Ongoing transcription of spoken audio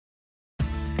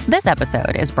This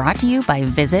episode is brought to you by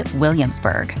Visit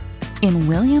Williamsburg. In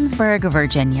Williamsburg,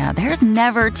 Virginia, there's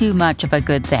never too much of a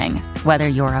good thing. Whether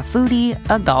you're a foodie,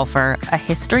 a golfer, a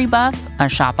history buff, a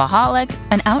shopaholic,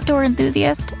 an outdoor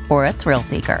enthusiast, or a thrill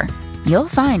seeker, you'll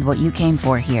find what you came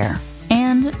for here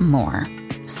and more.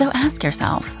 So ask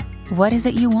yourself, what is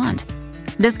it you want?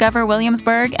 Discover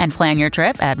Williamsburg and plan your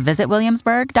trip at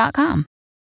visitwilliamsburg.com.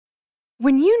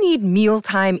 When you need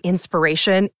mealtime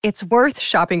inspiration, it's worth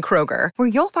shopping Kroger, where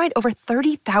you'll find over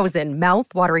 30,000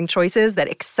 mouth-watering choices that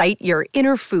excite your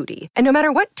inner foodie. And no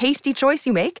matter what tasty choice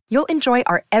you make, you'll enjoy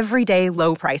our everyday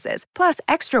low prices, plus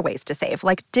extra ways to save,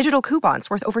 like digital coupons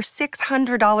worth over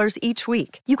 $600 each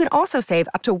week. You can also save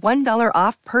up to $1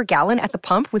 off per gallon at the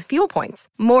pump with fuel points.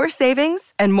 More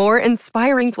savings and more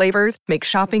inspiring flavors make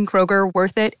shopping Kroger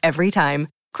worth it every time.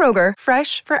 Kroger,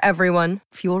 fresh for everyone.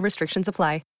 Fuel restrictions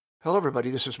apply. Hello, everybody.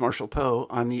 This is Marshall Poe.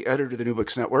 I'm the editor of the New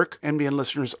Books Network. NBN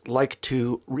listeners like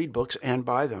to read books and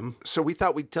buy them. So we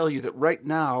thought we'd tell you that right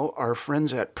now, our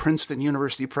friends at Princeton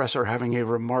University Press are having a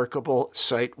remarkable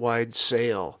site-wide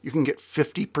sale. You can get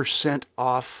 50%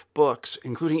 off books,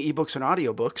 including ebooks and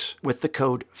audiobooks, with the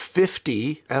code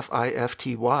 50,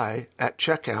 F-I-F-T-Y, at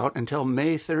checkout until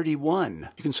May 31.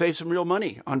 You can save some real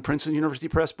money on Princeton University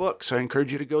Press books. I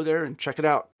encourage you to go there and check it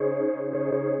out.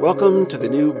 Welcome to the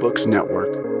New Books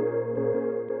Network.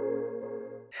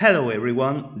 Hello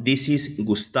everyone, this is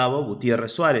Gustavo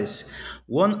Gutierrez Suarez,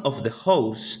 one of the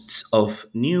hosts of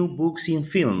New Books in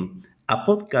Film, a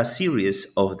podcast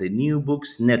series of the New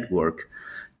Books Network.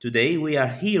 Today we are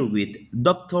here with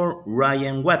Dr.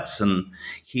 Ryan Watson.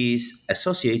 He is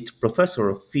Associate Professor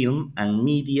of Film and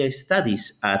Media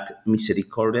Studies at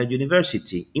Misericordia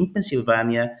University in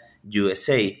Pennsylvania,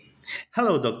 USA.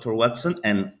 Hello Dr. Watson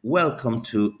and welcome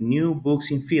to New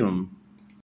Books in Film.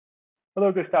 Hello,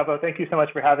 Gustavo. Thank you so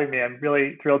much for having me. I'm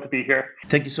really thrilled to be here.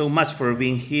 Thank you so much for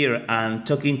being here and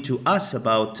talking to us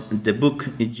about the book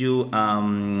you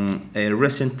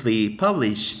recently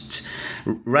published,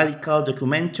 Radical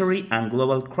Documentary and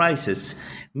Global Crisis,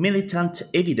 Militant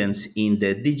Evidence in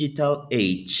the Digital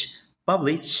Age,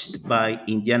 published by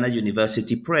Indiana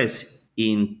University Press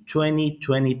in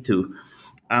 2022.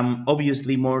 I'm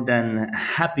obviously more than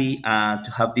happy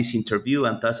to have this interview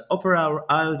and thus offer our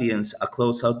audience a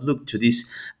close-out look to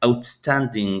this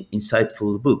outstanding,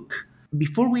 insightful book.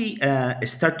 Before we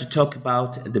start to talk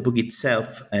about the book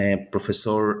itself,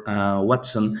 Professor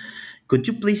Watson, could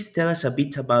you please tell us a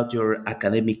bit about your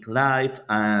academic life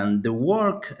and the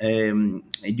work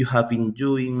you have been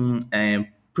doing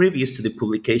previous to the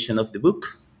publication of the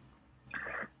book?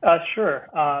 Sure.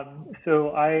 So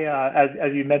I,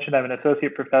 as you mentioned, I'm an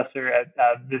associate professor at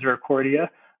Misericordia,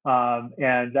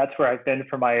 and that's where I've been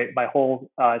for my whole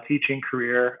teaching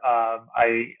career.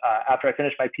 After I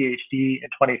finished my PhD in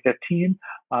 2015,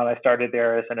 I started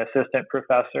there as an assistant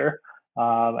professor.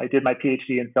 I did my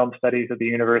PhD in film studies at the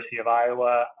University of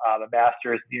Iowa, a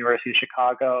master's at the University of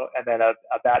Chicago, and then a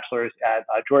bachelor's at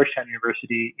Georgetown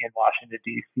University in Washington,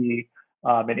 D.C.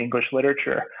 In English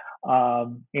literature.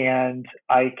 And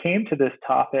I came to this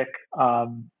topic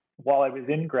while I was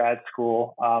in grad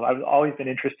school. I've always been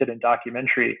interested in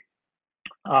documentary,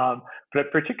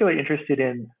 but particularly interested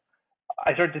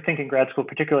I started to think in grad school,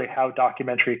 particularly how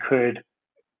documentary could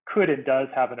and does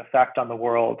have an effect on the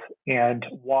world, and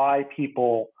why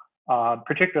people,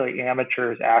 particularly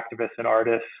amateurs, activists, and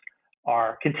artists,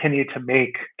 continue to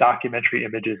make documentary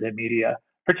images in media,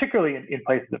 particularly in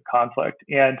places of conflict.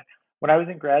 And when I was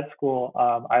in grad school,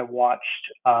 I bought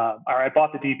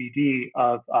the DVD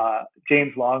of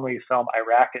James Longley's film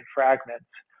Iraq in Fragments,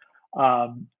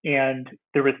 and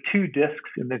there was 2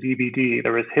 discs in the DVD.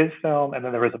 There was his film, and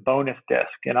then there was a bonus disc.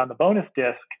 And on the bonus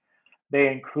disc, they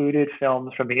included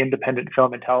films from the Independent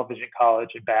Film and Television College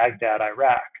in Baghdad,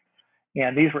 Iraq.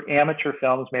 And these were amateur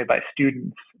films made by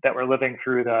students that were living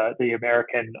through the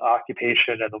American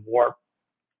occupation and the war.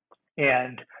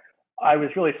 And I was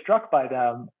really struck by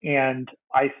them, and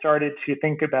I started to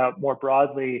think about more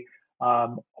broadly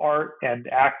art and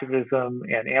activism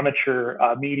and amateur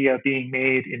media being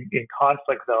made in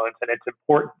conflict zones and its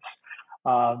importance.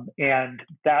 And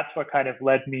that's what kind of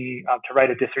led me to write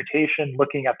a dissertation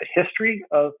looking at the history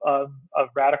of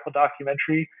radical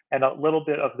documentary and a little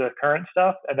bit of the current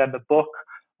stuff. And then the book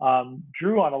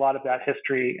drew on a lot of that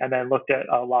history and then looked at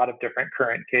a lot of different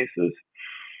current cases.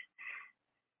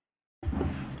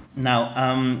 Now,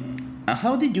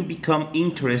 how did you become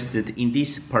interested in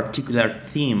this particular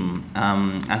theme?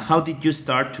 And how did you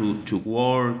start to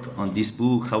work on this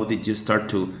book? How did you start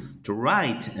to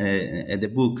write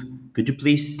the book? Could you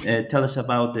please tell us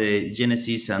about the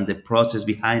genesis and the process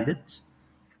behind it?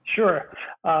 Sure.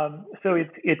 So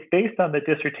it's based on the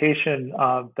dissertation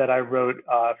that I wrote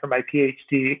for my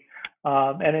PhD,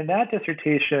 and in that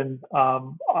dissertation,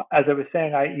 as I was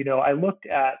saying, I looked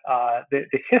at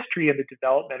the history and the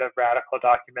development of radical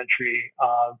documentary,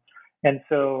 and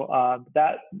so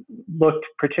that looked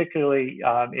particularly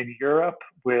in Europe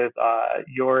with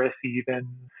Joris Evens,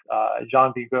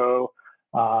 Jean Vigo,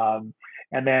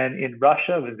 and then in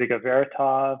Russia with Dziga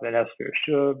Vertov and Esther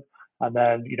Shub. And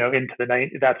then, into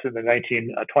that's in the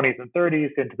 1920s and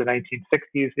 30s, into the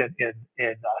 1960s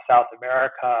in South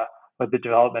America with the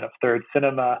development of third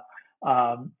cinema.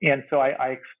 And so I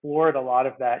explored a lot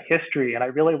of that history, and I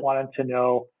really wanted to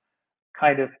know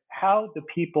kind of how the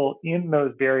people in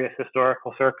those various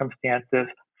historical circumstances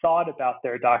thought about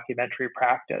their documentary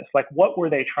practice. Like, what were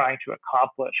they trying to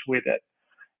accomplish with it?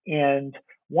 And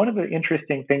one of the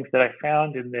interesting things that I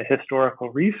found in the historical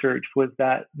research was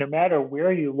that no matter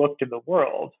where you looked in the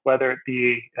world, whether it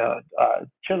be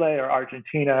Chile or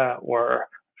Argentina or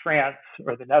France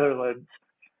or the Netherlands,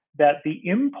 that the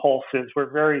impulses were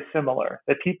very similar,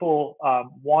 that people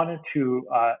wanted to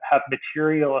have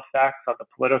material effects on the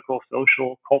political,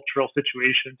 social, cultural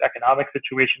situations, economic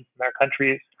situations in their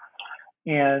countries.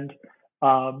 And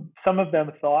some of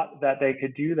them thought that they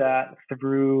could do that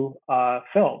through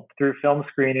film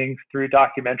screenings, through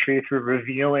documentary, through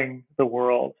revealing the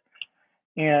world.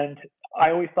 And I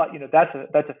always thought,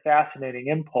 that's a fascinating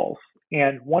impulse.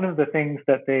 And one of the things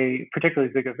that they,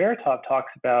 particularly Dziga Vertov,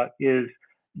 talks about is,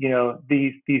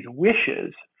 these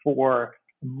wishes for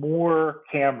more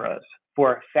cameras,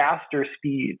 for faster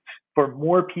speeds, for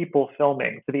more people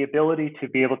filming, for the ability to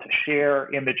be able to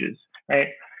share images, right?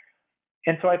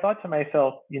 And so I thought to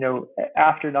myself,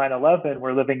 after 9/11,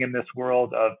 we're living in this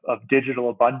world of digital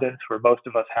abundance where most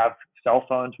of us have cell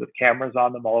phones with cameras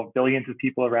on them, all of billions of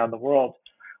people around the world.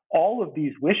 All of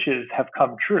these wishes have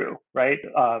come true, right?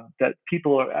 That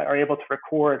people are able to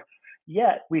record,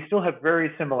 yet we still have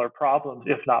very similar problems,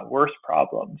 if not worse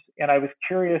problems. And I was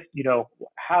curious,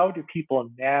 how do people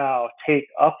now take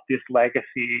up this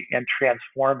legacy and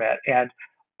transform it? And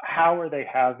how are they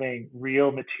having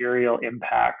real material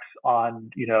impacts on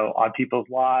people's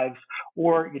lives,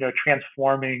 or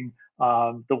transforming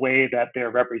the way that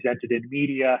they're represented in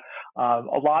media?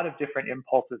 A lot of different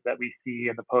impulses that we see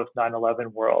in the post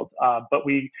 9/11 world. But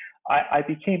I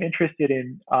became interested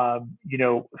in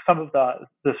some of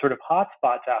the sort of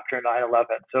hotspots after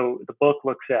 9/11. So the book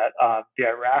looks at the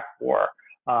Iraq War,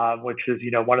 which is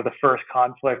one of the first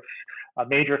conflicts, a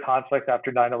major conflict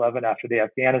after 9/11, after the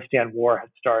Afghanistan war had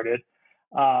started.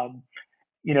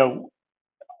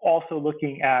 Also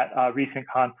looking at recent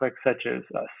conflicts such as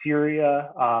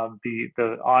Syria,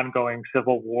 the ongoing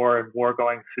civil war and war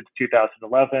going since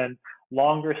 2011,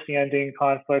 longer standing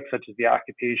conflicts such as the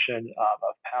occupation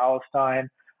of Palestine,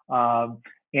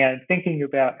 and thinking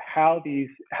about how the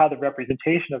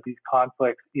representation of these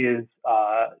conflicts is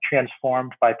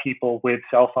transformed by people with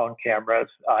cell phone cameras,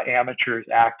 amateurs,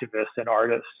 activists, and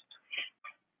artists.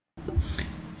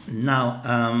 Now,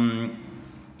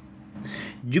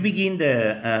 you begin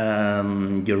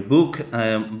your book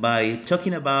by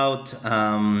talking about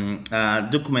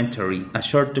a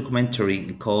short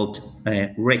documentary called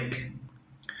Rick,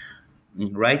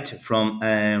 right, from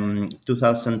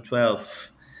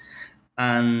 2012.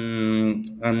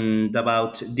 And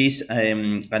about this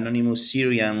anonymous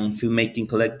Syrian filmmaking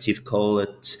collective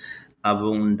called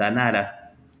Abu Nadara,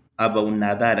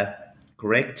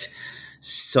 correct?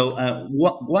 So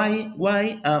why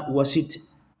was it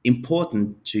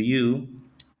important to you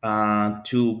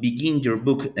to begin your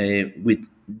book with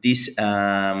this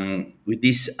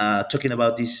talking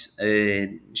about this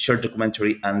short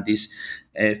documentary and this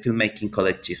filmmaking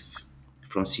collective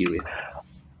from Syria?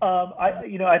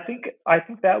 I think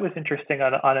that was interesting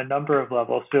on a number of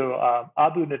levels. So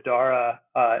Abu Nadara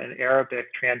in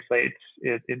Arabic translates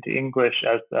it into English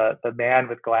as the man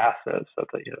with glasses, so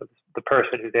the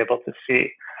person who's able to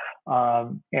see.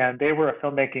 And they were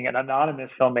an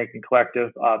anonymous filmmaking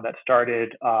collective that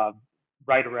started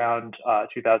right around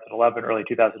 2011, early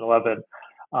 2011,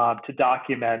 to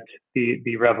document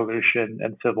the revolution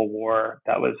and civil war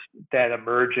that was then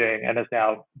emerging and has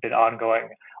now been ongoing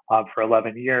for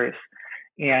 11 years.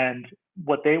 And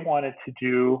what they wanted to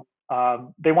do, a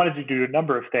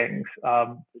number of things.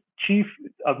 Chief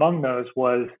among those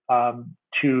was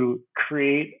to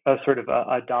create a sort of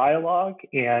a dialogue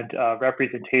and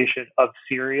representation of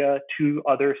Syria to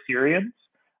other Syrians,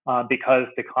 because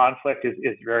the conflict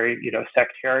is very,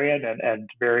 sectarian and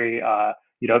very,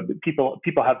 people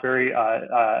have very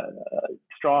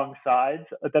strong sides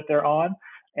that they're on.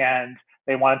 And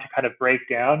they wanted to kind of break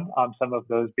down some of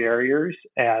those barriers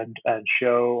and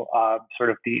show sort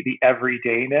of the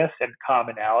everydayness and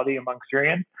commonality among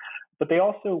Syrians. But they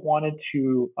also wanted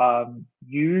to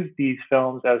use these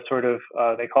films as sort of,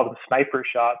 they call them sniper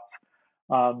shots,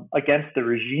 against the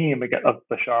regime of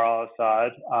Bashar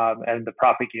al-Assad and the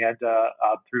propaganda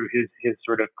through his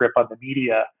sort of grip on the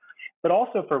media, but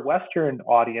also for Western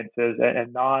audiences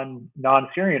and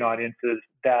non-Syrian audiences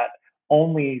that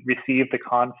only receive the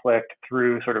conflict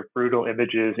through sort of brutal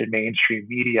images in mainstream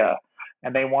media.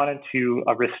 And they wanted to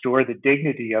restore the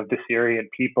dignity of the Syrian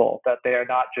people, that they are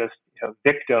not just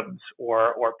victims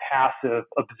or passive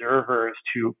observers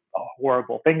to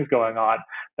horrible things going on,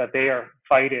 that they are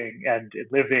fighting and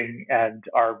living and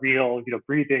are real,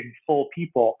 breathing, full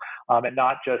people, and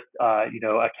not just a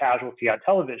casualty on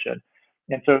television.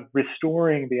 And so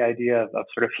restoring the idea of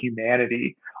sort of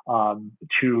humanity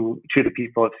to the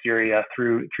people of Syria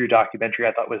through documentary,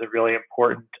 I thought was a really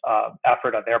important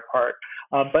effort on their part.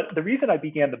 But the reason I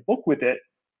began the book with it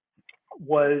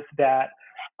was that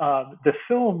the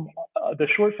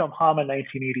short film Hama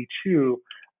 1982,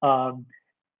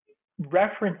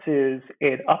 references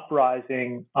an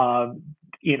uprising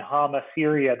in Hama,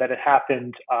 Syria, that had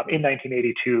happened in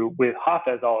 1982 with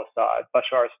Hafez al-Assad,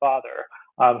 Bashar's father,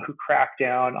 who cracked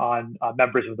down on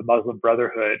members of the Muslim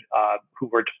Brotherhood who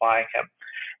were defying him.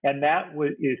 And that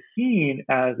is seen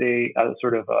as a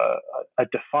sort of a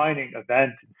defining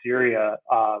event in Syria,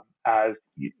 as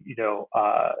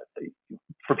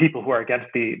for people who are against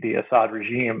the Assad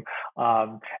regime,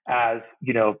 as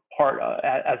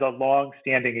as a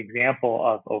long-standing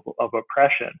example of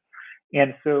oppression.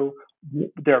 And so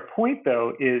their point,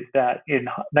 though, is that in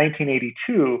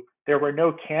 1982 there were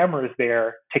no cameras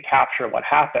there to capture what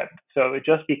happened. So it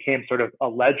just became sort of a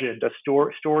legend,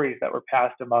 stories that were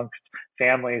passed amongst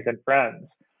families and friends.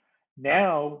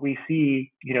 Now we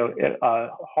see,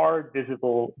 hard,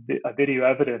 visible video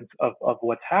evidence of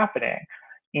what's happening.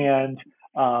 And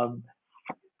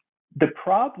the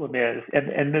problem is,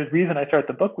 and the reason I start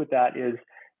the book with that is,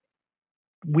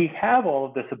 we have all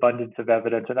of this abundance of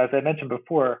evidence. And as I mentioned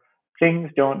before,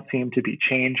 things don't seem to be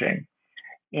changing.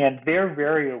 And they're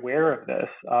very aware of this.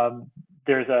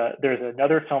 There's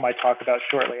another film I talk about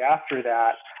shortly after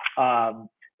that,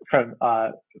 from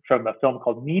a film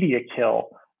called Media Kill.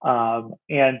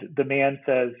 And the man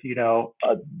says,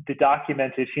 the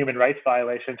documented human rights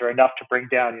violations are enough to bring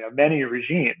down, many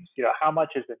regimes. How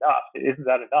much is enough? Isn't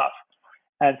that enough?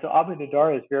 And so Abu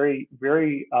Niddar is very,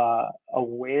 very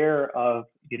aware of,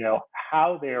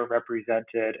 how they are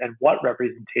represented and what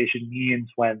representation means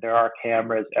when there are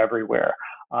cameras everywhere.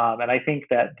 And I think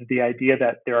that the idea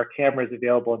that there are cameras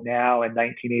available now in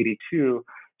 1982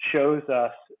 shows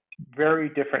us very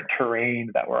different terrain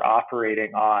that we're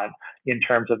operating on in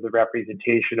terms of the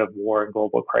representation of war and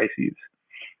global crises.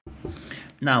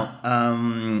 Now,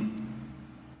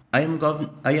 I am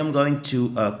going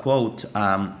to quote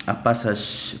a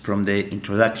passage from the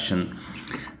introduction.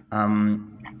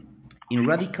 In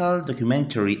Radical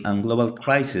Documentary and Global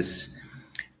Crisis,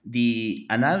 the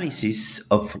analysis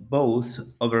of both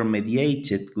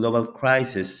over-mediated global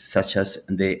crises such as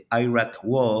the Iraq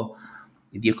War,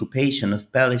 the occupation of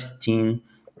Palestine,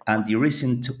 and the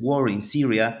recent war in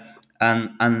Syria,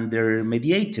 and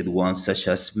under-mediated ones such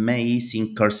as May's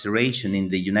incarceration in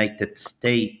the United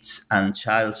States and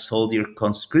child soldier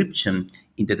conscription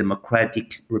in the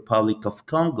Democratic Republic of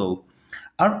Congo,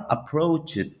 are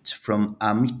approached from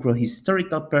a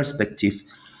microhistorical perspective,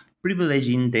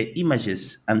 privileging the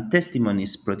images and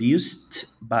testimonies produced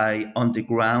by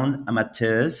on-the-ground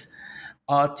amateurs,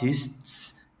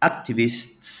 artists,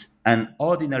 activists, and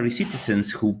ordinary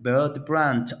citizens who bear the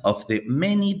brunt of the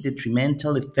many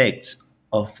detrimental effects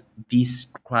of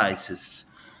this crisis.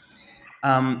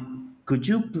 Could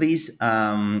you please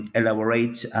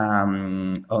elaborate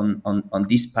on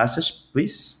this passage,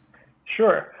 please?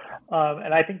 Sure.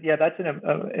 And I think, that's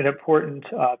an important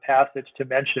passage to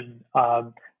mention,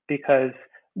 because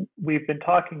we've been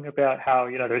talking about how,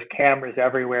 there's cameras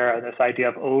everywhere and this idea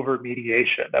of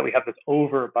over-mediation, that we have this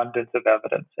overabundance of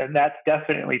evidence. And that's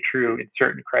definitely true in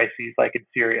certain crises, like in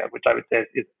Syria, which I would say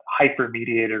is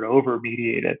hyper-mediated or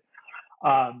over-mediated.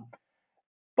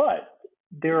 But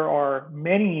there are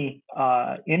many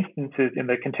instances in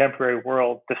the contemporary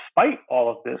world, despite all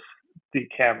of this, the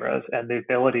cameras and the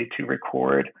ability to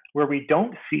record, where we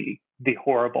don't see the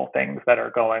horrible things that are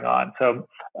going on. So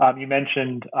you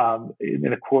mentioned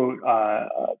in a quote,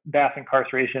 mass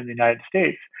incarceration in the United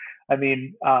States. I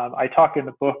mean, I talk in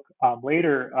the book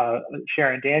later,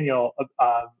 Sharon Daniel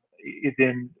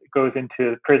goes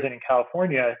into prison in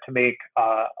California to make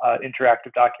an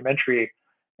interactive documentary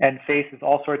and faces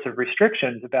all sorts of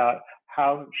restrictions about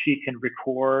how she can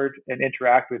record and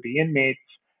interact with the inmates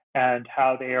and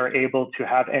how they are able to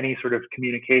have any sort of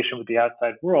communication with the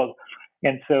outside world.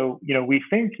 And so, we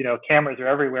think, cameras are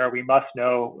everywhere. We must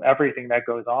know everything that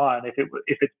goes on. If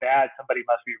it's bad, somebody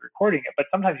must be recording it. But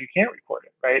sometimes you can't record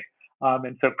it, right?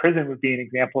 And so prison would be an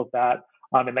example of that.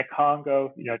 In the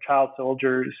Congo, child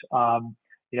soldiers,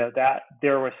 that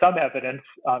there was some evidence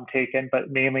taken,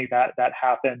 but mainly that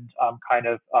happened kind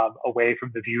of away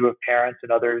from the view of parents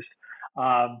and others.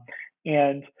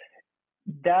 And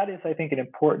that is, I think, an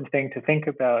important thing to think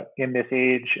about in this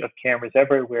age of cameras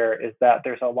everywhere, is that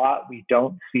there's a lot we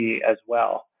don't see as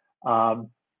well.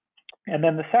 And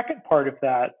then the second part of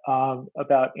that,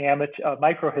 about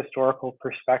micro-historical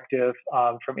perspective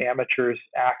from amateurs,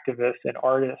 activists, and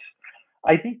artists,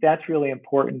 I think that's really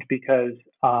important because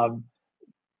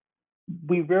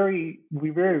we very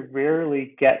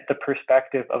rarely get the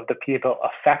perspective of the people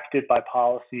affected by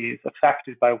policies,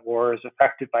 affected by wars,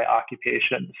 affected by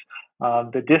occupations.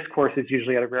 The discourse is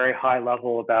usually at a very high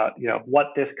level about, what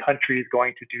this country is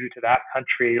going to do to that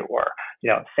country, or,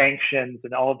 sanctions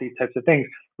and all of these types of things.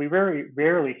 We very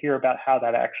rarely hear about how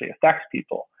that actually affects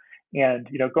people. And,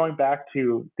 going back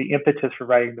to the impetus for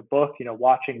writing the book,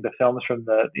 watching the films from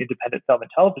the Independent Film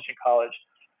and Television College,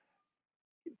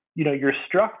 you're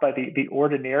struck by the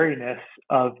ordinariness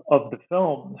of the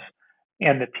films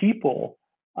and the people,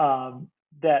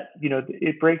 that,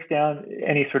 it breaks down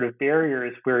any sort of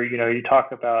barriers where, you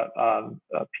talk about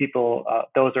people,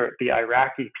 those are the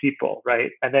Iraqi people,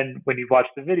 right? And then when you watch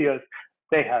the videos,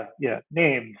 they have,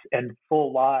 names and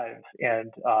full lives,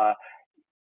 and,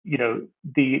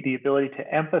 the ability to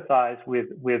empathize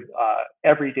with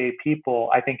everyday people,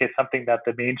 I think, is something that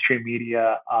the mainstream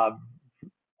media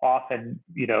often,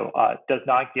 does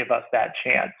not give us that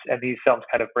chance. And these films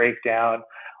kind of break down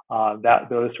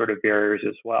those sort of barriers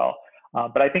as well.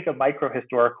 But I think a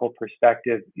micro-historical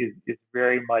perspective is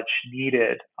very much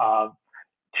needed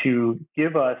to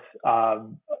give us,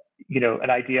 an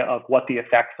idea of what the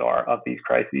effects are of these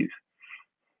crises.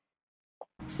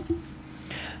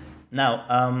 Now,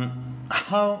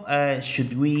 how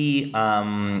should we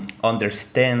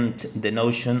understand the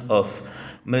notion of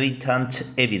militant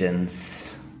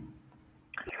evidence?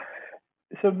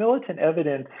 So militant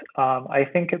evidence, I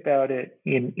think about it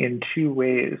in two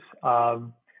ways.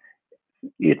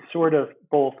 It's sort of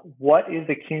both what is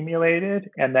accumulated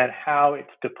and then how it's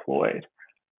deployed.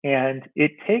 And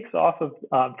it takes off of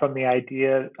from the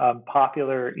idea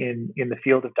popular in the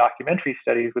field of documentary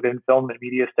studies within film and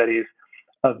media studies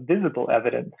of visible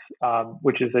evidence,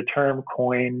 which is a term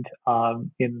coined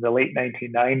in the late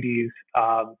 1990s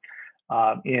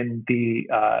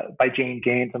by Jane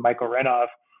Gaines and Michael Renov,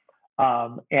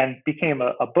 and became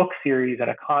a book series and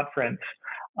a conference.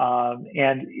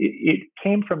 And it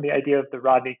came from the idea of the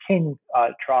Rodney King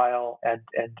trial and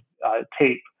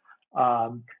tape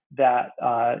that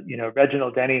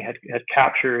Reginald Denny had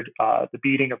captured the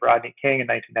beating of Rodney King in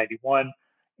 1991,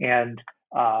 and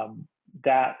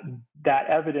that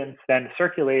evidence then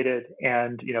circulated,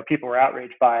 and people were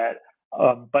outraged by it,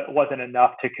 but it wasn't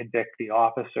enough to convict the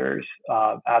officers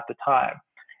at the time.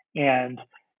 And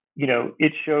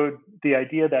it showed the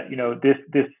idea that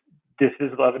this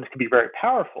visible evidence can be very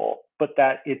powerful, but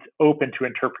that it's open to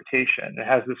interpretation. It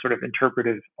has this sort of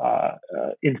interpretive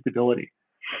instability.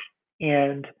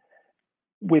 And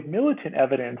with militant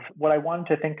evidence, what I wanted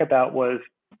to think about was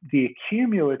the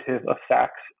cumulative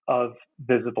effects of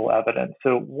visible evidence.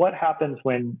 So what happens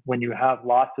when you have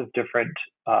lots of different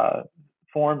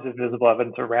forms of visible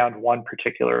evidence around one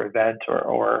particular event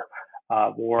or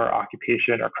war,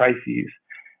 occupation, or crises?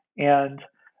 And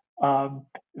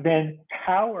then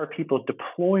how are people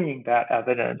deploying that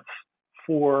evidence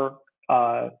for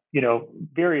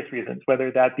various reasons,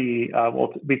 whether that be,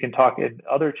 we can talk in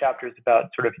other chapters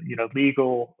about sort of,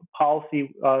 legal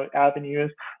policy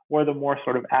avenues, or the more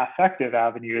sort of affective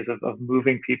avenues of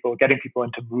moving people, getting people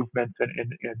into movements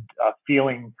and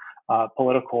feeling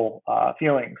political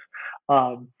feelings.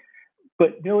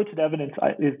 But militant evidence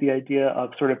is the idea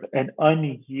of sort of an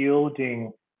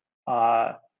unyielding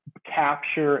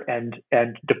capture and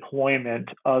deployment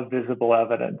of visible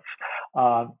evidence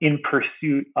in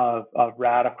pursuit of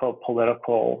radical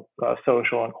political,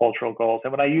 social, and cultural goals.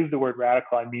 And when I use the word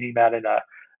radical, I'm meaning that in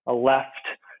a left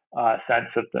sense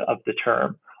of the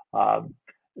term,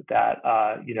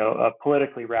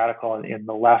 politically radical in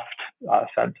the left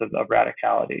sense of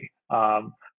radicality,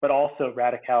 but also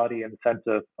radicality in the sense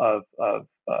of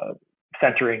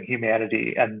centering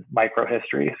humanity and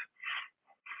microhistories.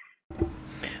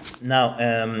 Now,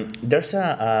 there's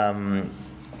an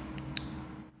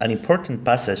important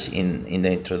passage in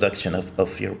the introduction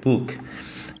of your book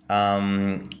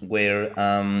where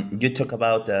you talk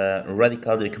about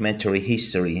radical documentary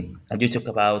history, and you talk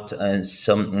about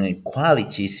some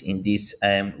qualities in this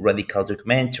radical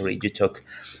documentary. You talk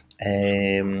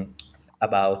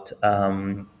about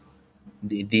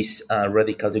this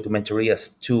radical documentary as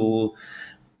tool,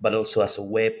 but also as a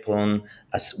weapon,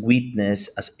 as witness,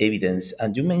 as evidence.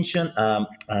 And you mentioned a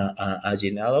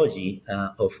genealogy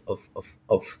of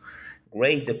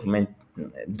great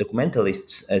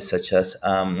documentalists such as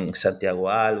Santiago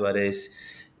Alvarez,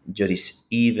 Joris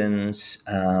Evans,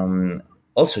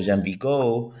 also Jean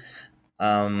Vigo.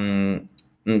 Um,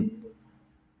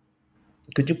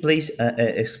 could you please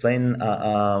explain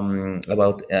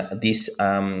about this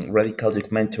radical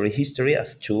documentary history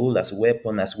as tool, as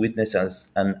weapon, as witness,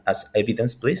 and as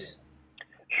evidence, please?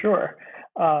 Sure.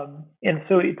 And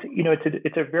so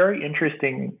it's a very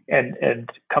interesting and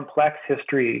complex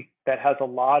history that has a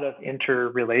lot of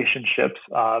interrelationships,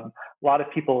 a lot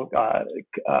of people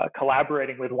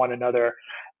collaborating with one another,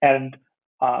 and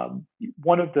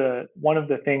one of the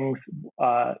things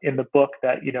in the book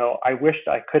that I wished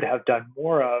I could have done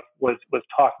more of was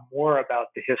talk more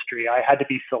about the history. I had to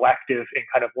be selective in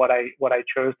kind of what I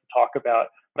chose to talk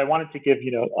about. But I wanted to give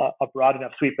a broad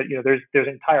enough sweep. But there's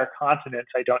entire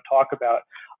continents I don't talk about.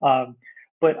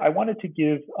 But I wanted to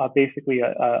give basically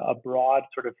a broad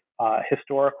sort of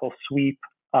historical sweep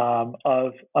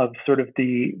of sort of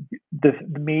the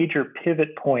major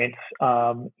pivot points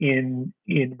in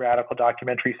radical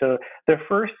documentary. So the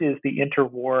first is the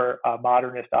interwar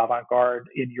modernist avant-garde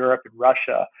in Europe and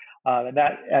Russia, and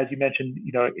that, as you mentioned,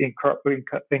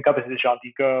 encompasses Jean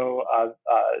Vigo,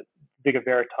 Viggo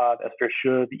Vertov, Esther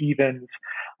Schub, Evans.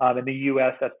 In the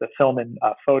U.S., that's the Film and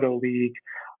Photo League.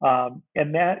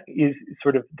 And that is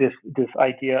sort of this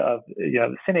idea of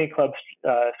cine club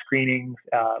screenings,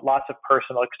 lots of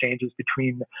personal exchanges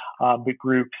between the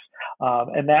groups,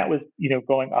 and that was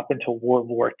going up until World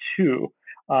War II.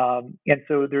 And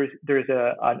so there's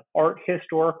an art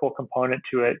historical component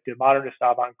to it. The modernist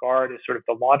avant-garde is sort of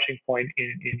the launching point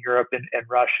in Europe and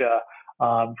Russia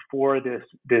for this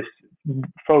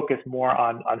focus more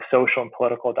on social and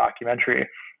political documentary.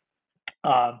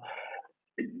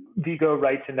 Vigo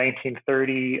writes in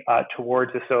 1930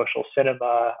 Towards a Social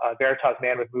Cinema. Vertov's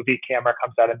Man with Movie Camera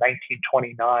comes out in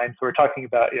 1929. So we're talking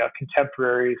about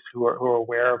contemporaries who are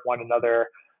aware of one another.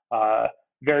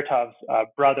 Vertov's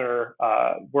brother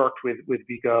worked with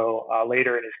Vigo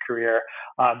later in his career.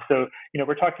 So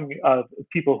we're talking of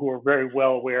people who are very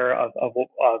well aware of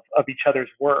each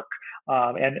other's work,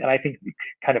 and I think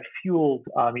kind of fueled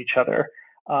each other.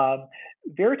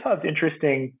 Vertov's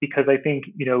interesting because I think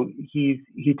he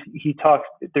talks.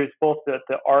 There's both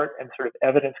the art and sort of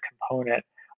evidence component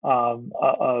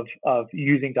of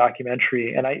using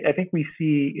documentary, and I think we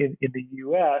see in the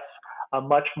U.S. a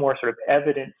much more sort of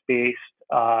evidence-based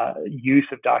use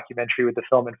of documentary with the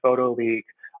Film and Photo League.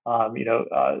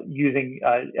 Using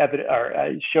evidence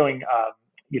or showing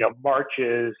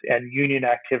marches and union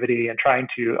activity and trying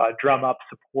to drum up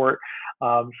support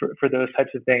for those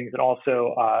types of things, and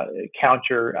also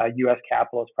counter U.S.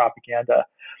 capitalist propaganda.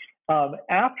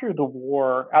 After the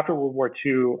war, after World War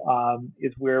II,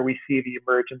 is where we see the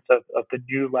emergence of the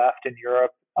new left in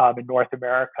Europe and North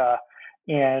America,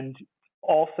 and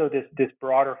also this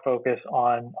broader focus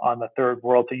on the third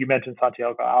world. So you mentioned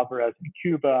Santiago Alvarez in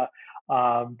Cuba.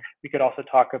 We could also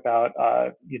talk about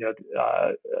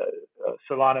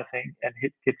Solanas and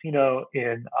Hitino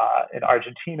in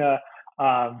Argentina,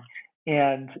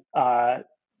 and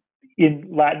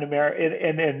in Latin America,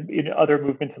 and in other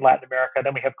movements in Latin America.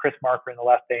 Then we have Chris Marker in the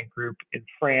Left Bank Group in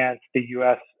France, the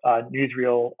U.S.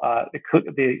 Newsreel,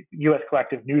 the U.S.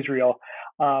 collective Newsreel,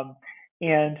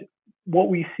 and what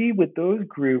we see with those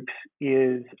groups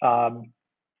is a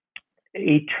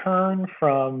turn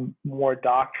from more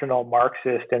doctrinal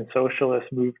Marxist and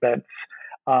socialist movements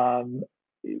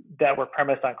that were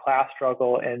premised on class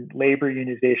struggle and labor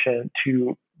unionization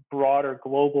to broader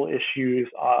global issues,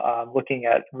 looking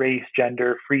at race,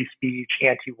 gender, free speech,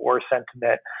 anti-war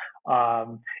sentiment,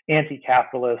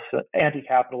 anti-capitalism,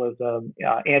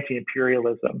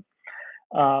 anti-imperialism.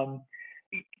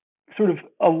 Sort of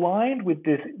aligned with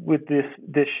this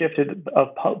shift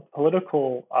of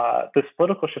political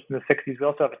shift in the 60s, we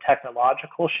also have a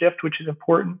technological shift, which is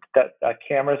important, that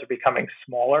cameras are becoming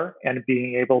smaller and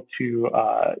being able to,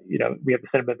 we have the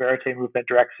Cinema Verite movement,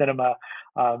 direct cinema.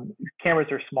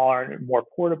 Cameras are smaller and more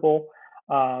portable.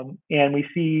 And we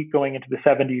see going into the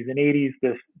 70s and 80s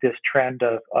this trend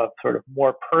of sort of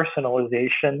more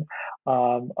personalization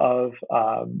of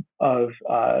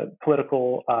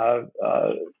political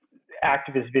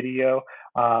activist video,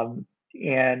 and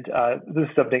this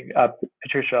is something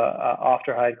Patricia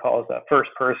Ofterheide calls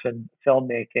first-person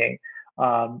filmmaking,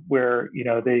 where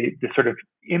the sort of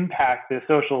impact, the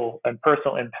social and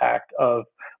personal impact of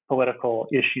political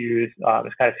issues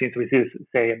is kind of seen, so we see this,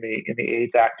 say, in the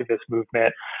AIDS activist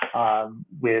movement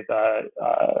with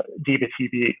Diva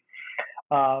TV.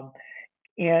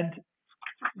 And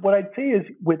what I'd say is,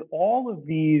 with all of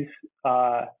these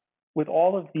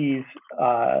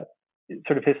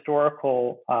sort of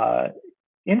historical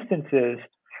instances,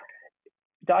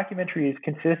 documentary is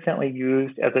consistently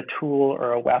used as a tool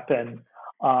or a weapon,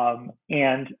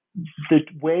 and the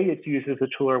way it's used as a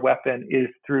tool or weapon is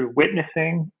through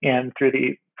witnessing and through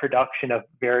the production of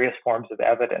various forms of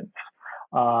evidence.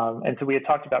 And so we had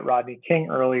talked about Rodney King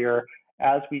earlier.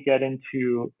 As we get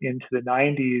into the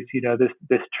 90s,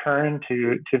 this turn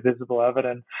to visible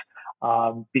evidence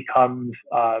becomes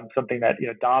something that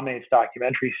dominates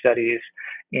documentary studies,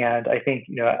 and I think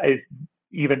is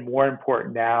even more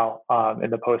important now in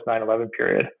the post 9/11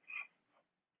 period.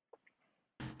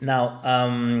 Now,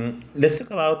 let's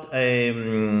talk about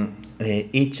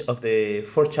each of the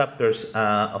 4 chapters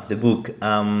of the book.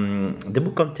 The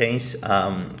book contains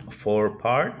 4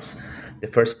 parts. The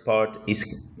first part is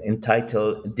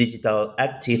entitled Digital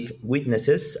Active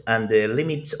Witnesses and the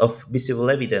Limits of Visible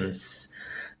Evidence.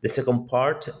 The second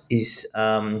part is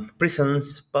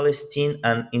Prisons, Palestine,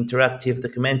 and Interactive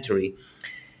Documentary.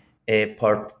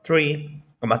 Part 3,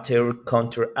 Amateur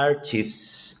Counter-Archives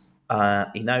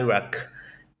in Iraq.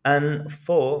 And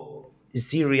 4,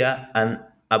 Syria and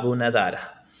Abu Nadar.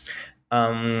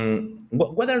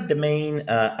 What are the main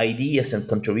ideas and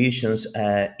contributions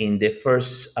in the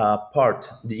first part,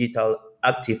 Digital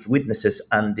Active Witnesses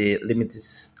and the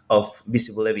Limits of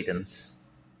Visible Evidence?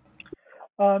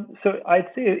 So I'd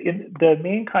say the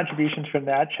main contributions from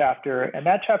that chapter, and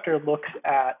that chapter looks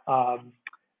at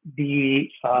the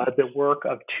work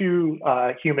of two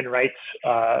human rights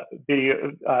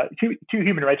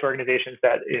organizations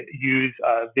that use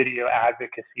video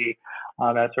advocacy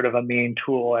as sort of a main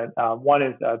tool. And one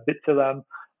is B'Tselem,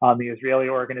 the Israeli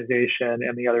organization,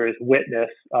 and the other is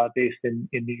Witness, based in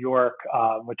New York,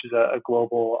 which is a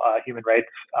global human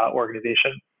rights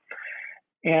organization.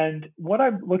 And what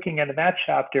I'm looking at in that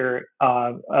chapter,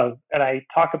 and I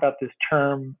talk about this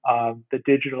term, the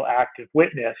digital active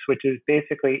witness, which is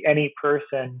basically any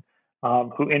person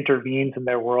who intervenes in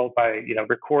their world by,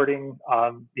 recording,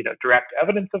 direct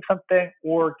evidence of something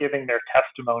or giving their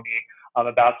testimony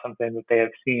about something that they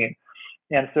have seen.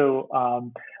 And so,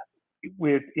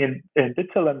 in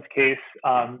B'Tselem's case,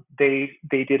 they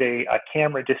did a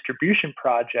camera distribution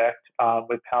project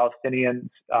with Palestinians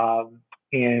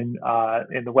in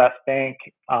the West Bank,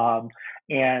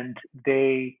 and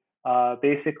they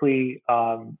basically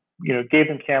gave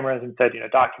them cameras and said,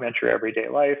 document your everyday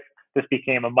life. This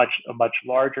became a much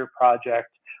larger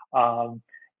project,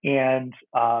 and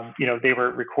they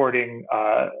were recording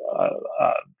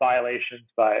violations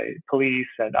by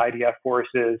police and IDF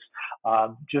forces,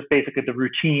 just basically the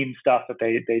routine stuff that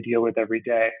they deal with every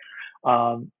day.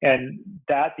 And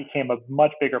that became a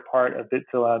much bigger part of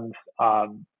B'Tselem's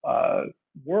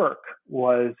work,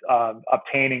 was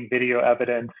obtaining video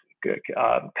evidence,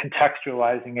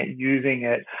 contextualizing it, using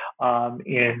it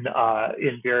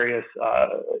in various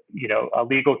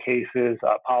legal cases,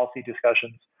 policy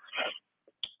discussions,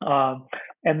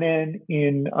 and then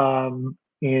in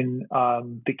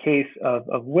the case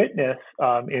of Witness,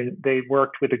 they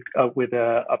worked with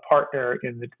a partner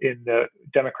in the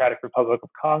Democratic Republic of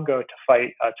Congo to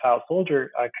fight child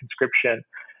soldier conscription.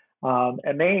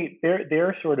 And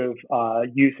their sort of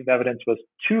use of evidence was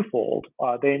twofold.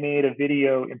 They made a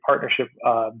video in partnership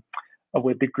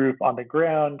with the group on the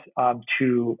ground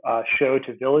to show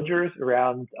to villagers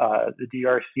around the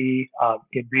DRC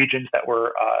in regions that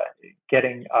were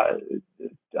getting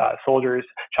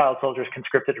child soldiers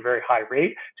conscripted at a very high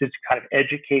rate, to kind of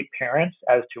educate parents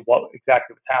as to what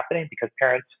exactly was happening, because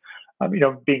parents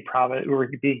being promised, we were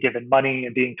being given money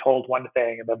and being told one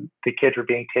thing, and then the kids were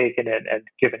being taken and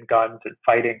given guns and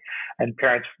fighting, and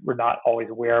parents were not always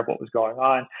aware of what was going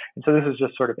on. And so this is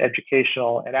just sort of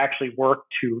educational, and actually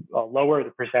worked to lower the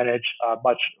percentage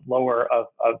much lower of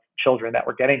children that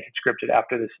were getting conscripted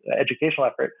after this educational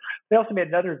effort. They also made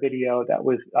another video that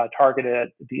was targeted at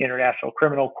the International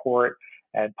Criminal Court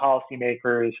and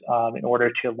policymakers in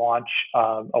order to launch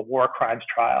a war crimes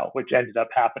trial, which ended up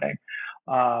happening.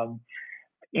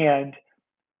 And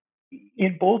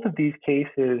in both of these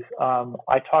cases,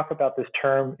 I talk about this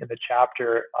term in the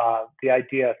chapter, the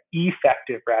idea of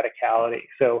effective radicality.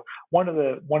 So one of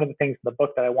the things in the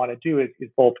book that I want to do is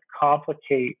both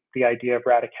complicate the idea of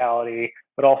radicality,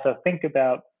 but also think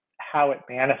about how it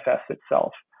manifests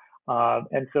itself.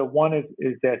 And so one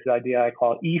is this idea I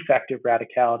call effective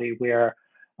radicality, where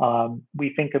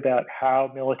we think about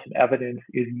how militant evidence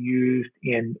is used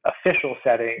in official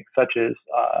settings, such as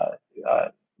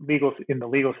in the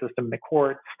legal system, the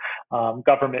courts,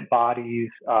 government bodies,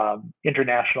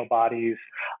 international bodies,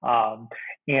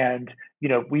 and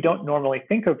we don't normally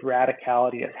think of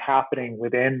radicality as happening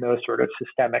within those sort of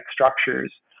systemic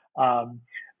structures.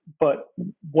 But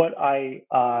what I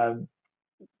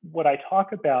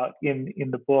talk about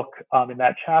in the book, in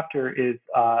that chapter, is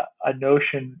a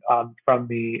notion from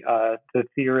the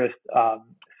theorist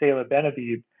Sela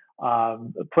Benhabib,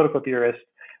 a political theorist,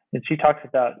 and she talks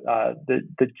about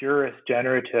the juris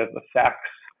generative effects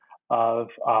of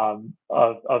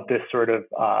this sort of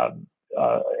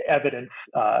evidence,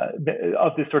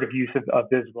 of this sort of use of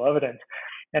visible evidence.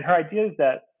 And her idea is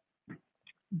that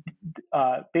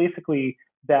basically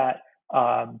that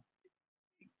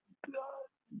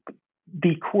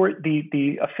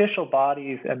the official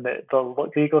bodies and the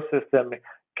legal system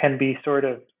can be sort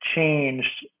of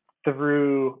changed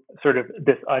through sort of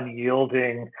this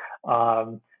unyielding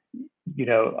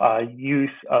use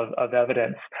of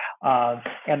evidence,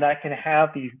 and that can have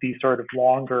these sort of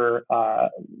longer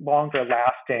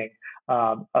lasting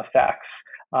effects.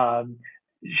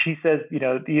 She says,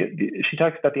 she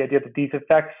talks about the idea that these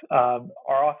effects are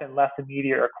often less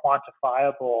immediate or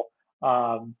quantifiable,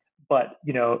 but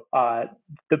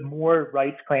the more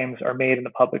rights claims are made in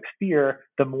the public sphere,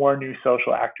 the more new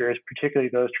social actors, particularly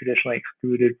those traditionally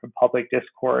excluded from public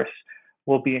discourse,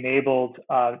 will be enabled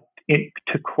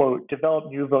to, quote, develop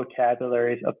new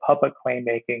vocabularies of public claim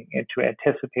making and to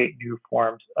anticipate new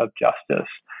forms of justice.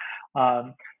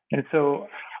 And so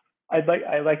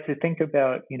I like to think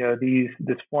about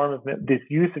this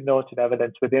use of militant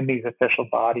evidence within these official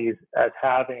bodies as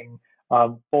having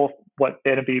both what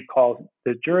Benhabib calls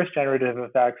the juris generative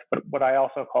effects, but what I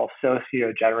also call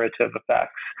socio-generative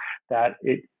effects, that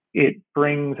it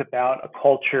brings about a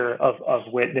culture of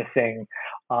witnessing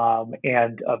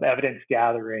and of evidence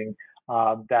gathering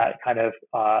that kind of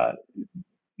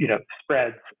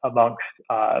spreads amongst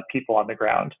people on the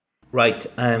ground. Right.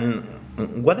 And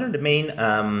what are the main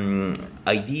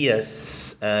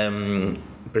ideas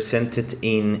presented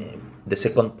in the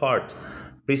second part,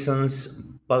 Prisons,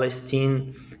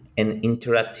 Palestine, and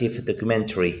Interactive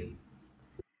Documentary?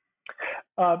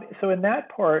 So in that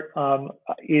part,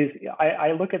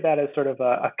 I look at that as sort of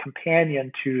a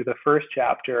companion to the first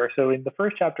chapter. So in the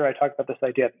first chapter, I talk about this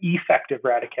idea of effective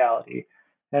radicality.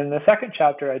 And in the second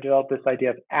chapter, I developed this idea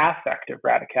of affective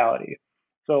radicality.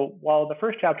 So while in the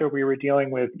first chapter, we were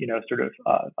dealing with, sort of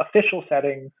official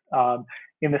settings,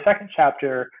 in the second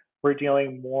chapter, we're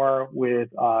dealing more with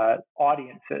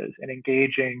audiences and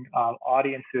engaging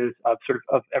audiences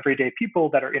of everyday people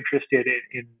that are interested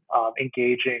in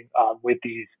engaging with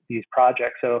these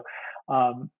projects. So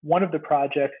one of the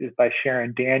projects is by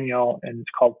Sharon Daniel, and it's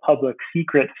called Public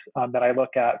Secrets, that I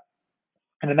look at.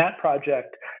 And in that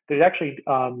project, there's actually,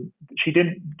 she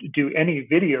didn't do any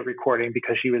video recording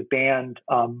because she was banned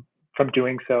from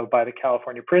doing so by the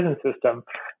California prison system,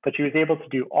 but she was able to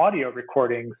do audio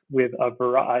recordings with a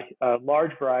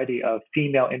large variety of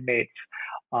female inmates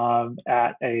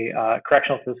at a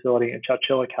correctional facility in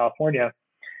Chowchilla, California.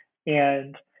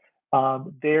 And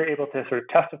they're able to sort of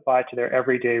testify to their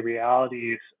everyday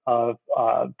realities of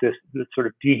this sort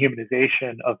of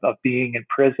dehumanization of being in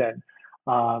prison.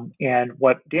 And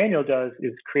what Daniel does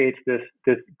is creates this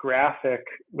graphic.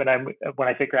 When I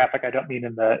say graphic, I don't mean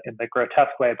in the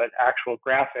grotesque way, but actual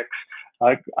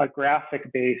graphics, a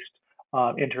graphic-based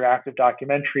interactive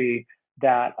documentary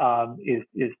that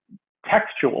is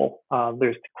textual.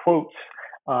 There's quotes,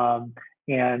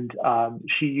 and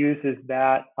she uses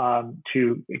that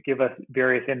to give us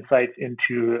various insights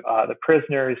into the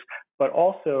prisoners, but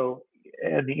also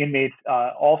the inmates,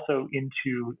 also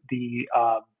into the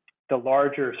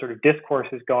larger sort of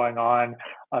discourses going on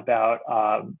about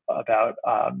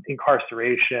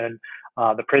incarceration,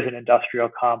 the prison industrial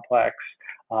complex,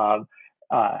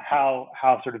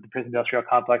 how sort of the prison industrial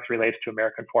complex relates to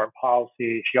American foreign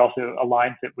policy. She also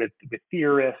aligns it with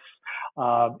theorists,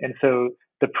 and so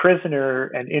the prisoner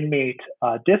and inmate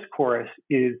discourse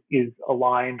is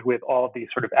aligned with all of these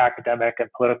sort of academic and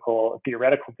political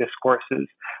theoretical discourses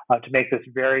to make this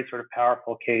very sort of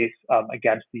powerful case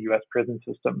against the U.S. prison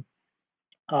system.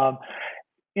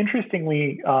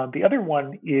 Interestingly, the other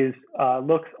one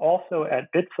looks also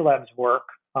at B'Tselem's work,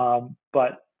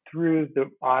 but through the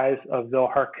eyes of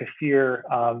Zohar Kafir,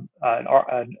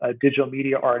 a digital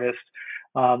media artist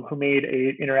who made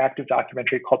an interactive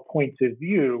documentary called Points of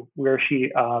View, where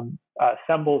she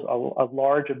assembles a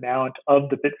large amount of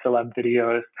the B'Tselem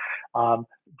videos,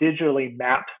 digitally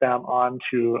maps them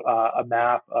onto a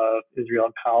map of Israel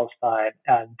and Palestine,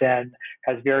 and then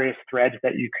has various threads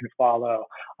that you can follow.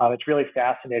 It's a really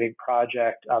fascinating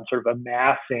project, sort of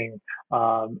amassing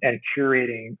and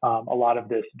curating a lot of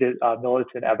this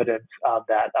militant evidence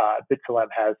that B'Tselem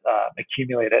has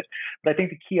accumulated. But I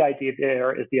think the key idea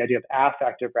there is the idea of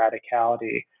affective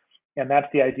radicality. And that's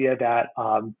the idea that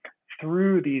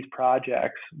through these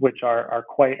projects, which are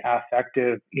quite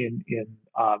affective in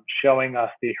showing us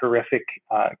the horrific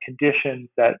conditions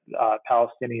that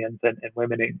Palestinians and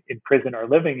women in prison are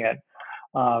living in,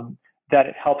 that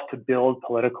it helps to build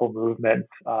political movements,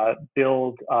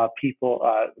 build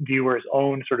viewers'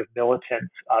 own sort of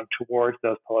militance towards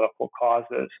those political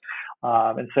causes.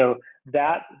 And so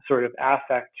that sort of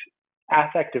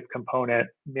affective component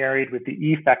married with the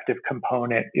effective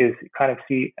component is kind of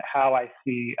how I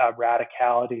see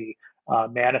radicality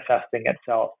manifesting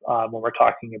itself when we're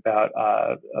talking about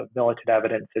militant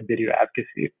evidence and video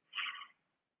advocacy.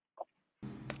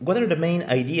 What are the main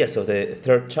ideas of the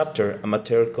third chapter,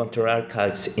 Amateur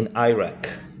Counter-Archives in Iraq?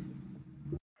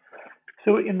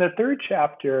 So in the third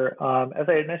chapter, as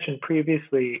I had mentioned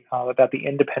previously about the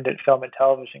Independent Film and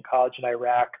Television College in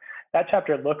Iraq, that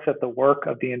chapter looks at the work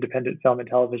of the Independent Film and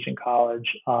Television College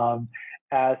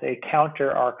as a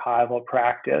counter-archival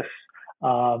practice.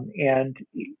 And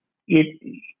it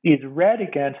is read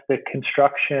against the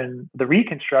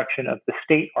reconstruction of the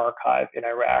state archive in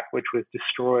Iraq, which was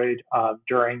destroyed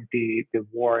during the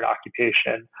war and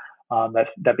occupation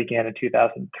that began in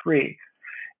 2003.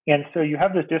 And so you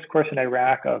have this discourse in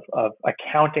Iraq of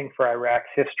accounting for Iraq's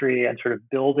history and sort of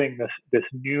building this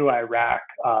new Iraq,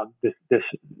 this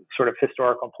sort of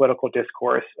historical and political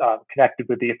discourse connected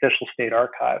with the official state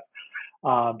archive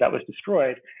that was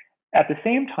destroyed. At the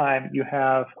same time, you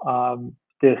have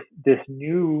this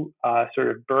new sort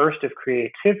of burst of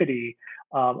creativity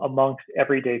amongst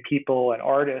everyday people and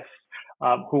artists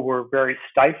who were very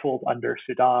stifled under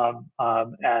Saddam,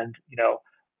 and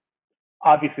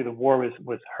obviously the war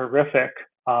was horrific.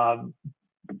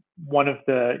 One of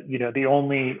the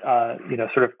only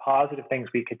sort of positive things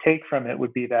we could take from it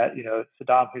would be that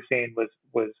Saddam Hussein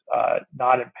was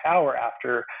not in power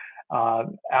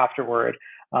afterward,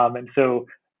 and so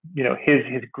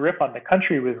his grip on the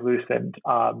country was loosened.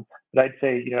 But I'd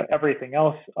say everything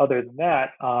else other than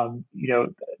that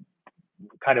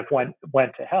kind of went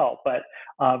to hell. But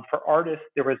for artists,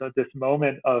 there was this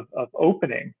moment of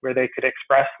opening where they could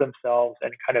express themselves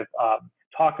and kind of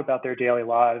talk about their daily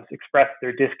lives, express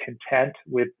their discontent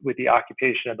with the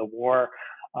occupation of the war,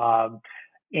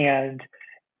 and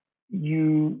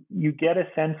you get a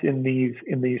sense in these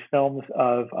films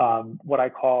of what I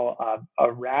call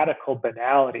a radical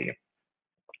banality,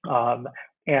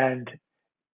 and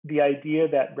the idea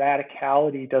that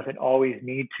radicality doesn't always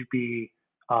need to be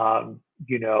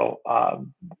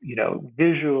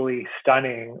visually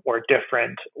stunning or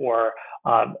different or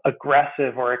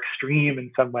aggressive or extreme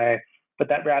in some way, but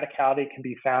that radicality can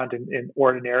be found in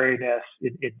ordinariness,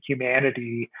 in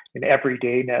humanity, in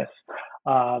everydayness.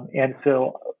 And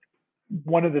so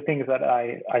one of the things that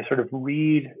I sort of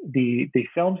read the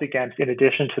films against, in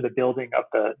addition to the building of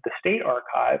the state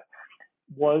archive,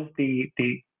 was the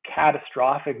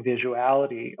catastrophic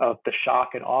visuality of the shock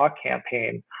and awe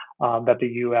campaign that the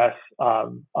U.S.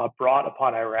 brought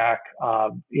upon Iraq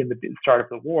in the start of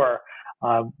the war.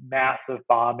 Massive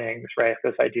bombings, right?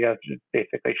 This idea of just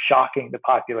basically shocking the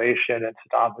population and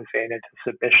Saddam Hussein into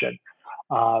submission.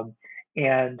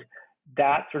 And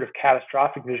that sort of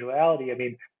catastrophic visuality, I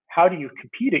mean, how do you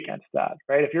compete against that,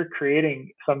 right? If you're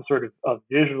creating some sort of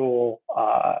visual,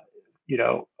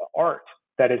 art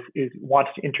that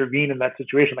wants to intervene in that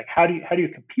situation, like how do you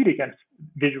compete against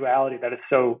visuality that is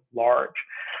so large?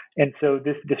 And so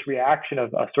this reaction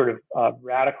of a sort of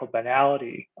radical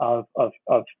banality of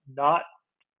not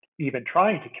even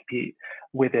trying to compete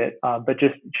with it, but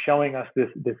just showing us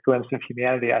this glimpse of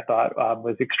humanity, I thought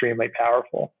was extremely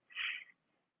powerful.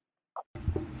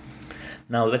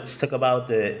 Now let's talk about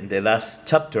the last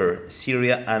chapter,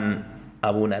 Syria and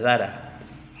Abu Nadara.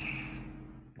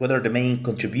 What are the main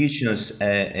contributions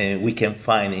we can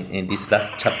find in this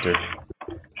last chapter?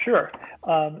 Sure.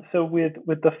 So with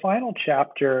the final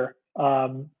chapter, I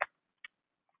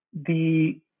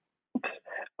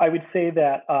would say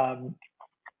that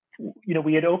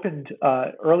we had opened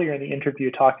earlier in the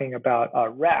interview talking about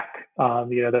Wreck,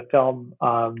 the film.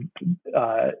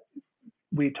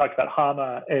 We talked about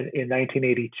Hama in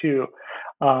 1982.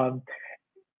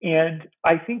 And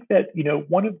I think that,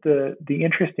 one of the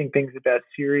interesting things about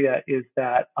Syria is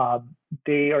that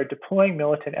they are deploying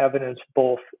militant evidence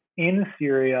both in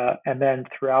Syria and then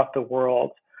throughout the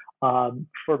world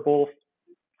for both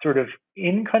sort of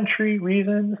in-country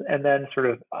reasons and then sort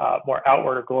of more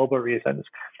outward or global reasons.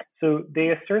 So they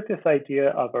assert this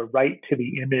idea of a right to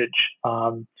the image,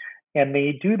 and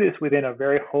they do this within a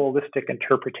very holistic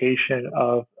interpretation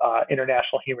of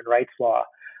international human rights law.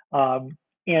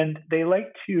 And they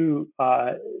like to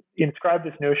inscribe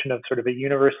this notion of sort of a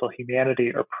universal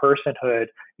humanity or personhood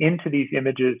into these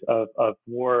images of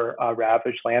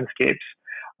war-ravaged landscapes.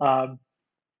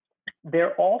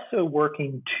 They're also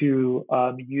working to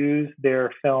use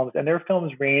their films, and their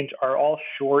films are all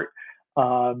short.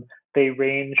 They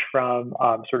range from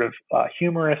sort of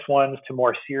humorous ones to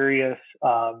more serious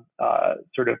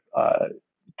sort of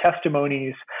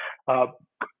testimonies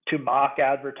to mock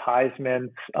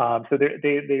advertisements. So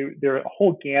they're a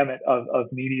whole gamut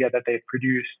of media that they've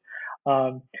produced.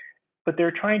 But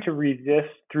they're trying to resist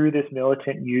through this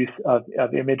militant use of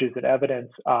images and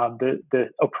evidence the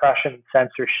oppression,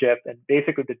 censorship, and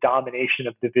basically the domination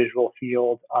of the visual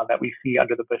field that we see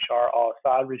under the Bashar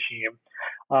al-Assad regime.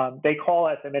 They call,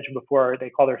 as I mentioned before,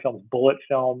 they call their films bullet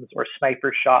films or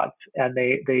sniper shots, and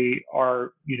they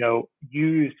are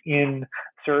used in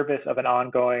service of an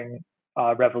ongoing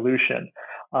revolution.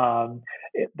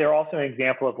 They're also an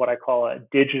example of what I call a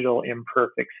digital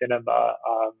imperfect cinema.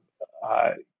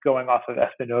 Going off of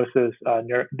Espinosa's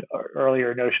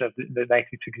earlier notion of the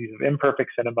 1960s of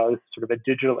imperfect cinema, sort of a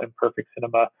digital imperfect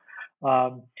cinema.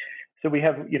 So we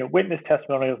have, witness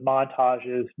testimonials,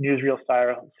 montages, newsreel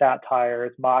style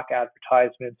satires, mock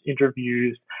advertisements,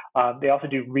 interviews. They also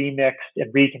do remixed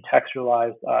and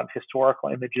recontextualized historical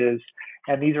images,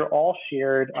 and these are all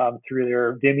shared through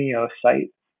their Vimeo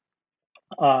site.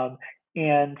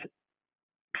 And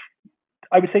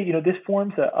I would say, this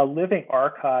forms a living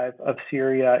archive of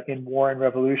Syria in war and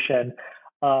revolution,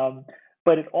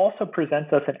 but it also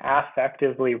presents us an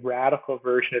affectively radical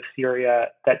version of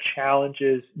Syria that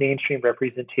challenges mainstream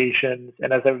representations,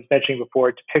 and as I was mentioning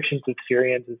before, depictions of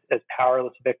Syrians as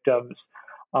powerless victims,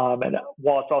 and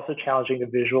while it's also challenging the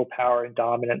visual power and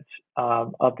dominance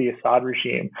of the Assad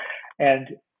regime.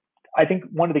 And I think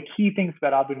one of the key things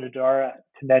about Abu Nadara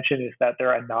to mention is that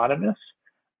they're anonymous.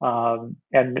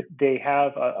 And they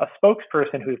have a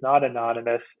spokesperson who's not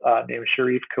anonymous, named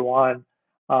Sharif Kouan,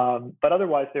 but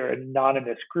otherwise they're an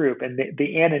anonymous group, and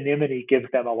the anonymity gives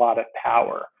them a lot of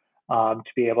power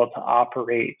to be able to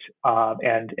operate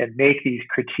and make these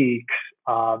critiques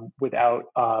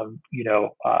without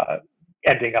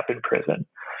ending up in prison.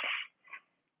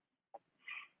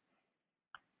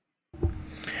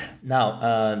 Now,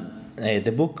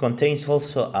 the book contains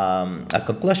also a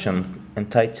conclusion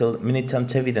entitled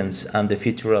Militant Evidence and the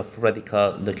Future of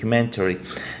Radical Documentary.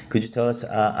 Could you tell us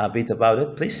a bit about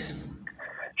it, please?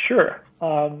 Sure.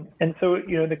 And so,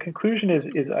 the conclusion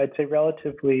is I'd say,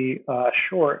 relatively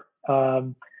short.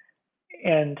 And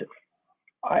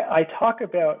I talk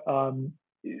about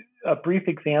a brief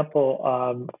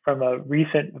example from a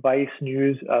recent Vice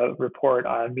News report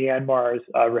on Myanmar's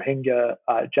Rohingya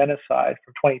genocide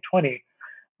from 2020.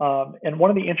 And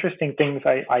one of the interesting things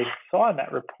I saw in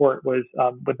that report was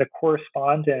when the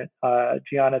correspondent,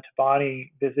 Gianna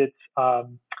Tabani, visits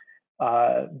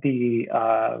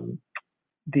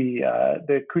the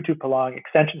Kutu Palang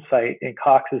extension site in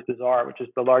Cox's Bazar, which is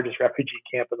the largest refugee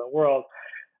camp in the world.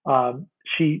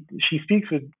 She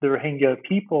speaks with the Rohingya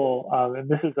people, and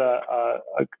this is a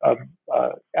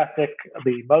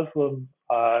ethnically Muslim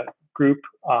group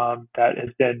that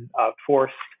has been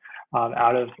forced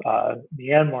out of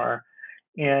Myanmar,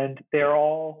 and they're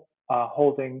all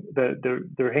holding the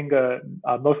Rohingya,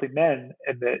 mostly men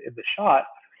in the shot,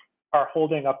 are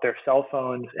holding up their cell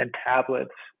phones and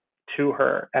tablets to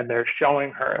her, and they're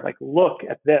showing her, like, look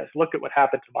at this, look at what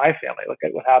happened to my family, look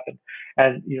at what happened,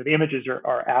 and the images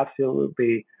are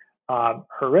absolutely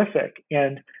horrific.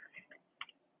 And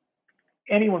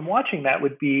anyone watching that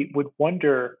would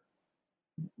wonder,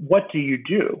 what do you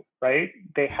do, right?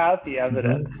 They have the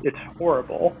evidence. It's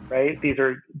horrible, right? These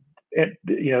are,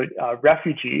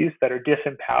 refugees that are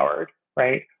disempowered,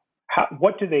 right?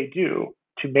 What do they do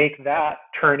to make that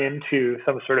turn into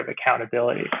some sort of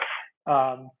accountability?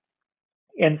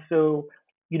 And so,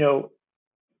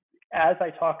 as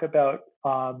I talk about,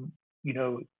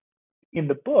 in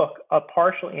the book, a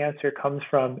partial answer comes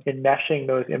from enmeshing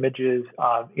those images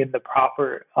in the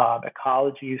proper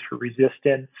ecologies for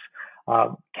resistance,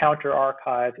 counter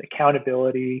archives,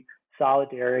 accountability,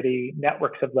 solidarity,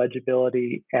 networks of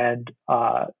legibility, and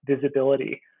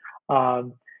visibility.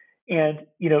 And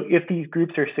if these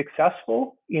groups are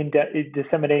successful in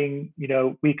disseminating,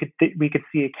 we could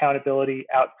see accountability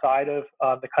outside of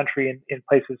the country in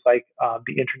places like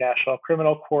the International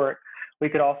Criminal Court. We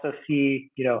could also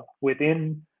see,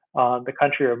 within the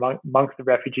country or amongst the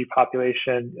refugee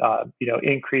population,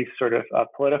 increased sort of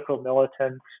political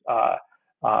militance,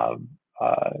 um,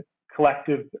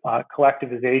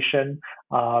 collectivization.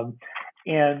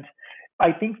 And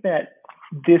I think that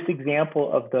this example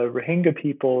of the Rohingya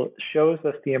people shows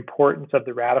us the importance of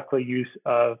the radical use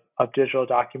of digital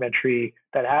documentary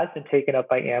that has been taken up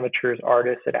by amateurs,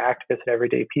 artists, and activists and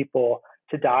everyday people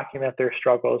to document their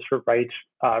struggles for rights,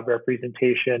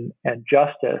 representation, and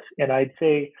justice. And I'd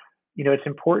say, it's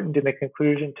important in the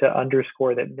conclusion to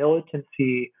underscore that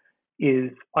militancy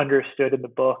is understood in the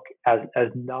book as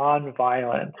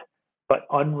non-violent, but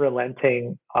an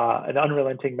unrelenting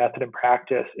method and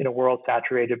practice in a world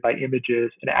saturated by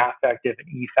images and affective and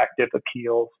effective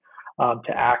appeals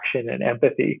to action and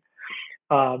empathy.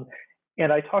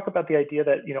 And I talk about the idea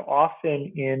that,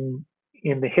 often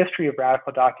in the history of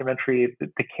radical documentary,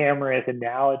 the camera is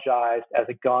analogized as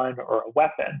a gun or a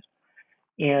weapon.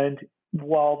 And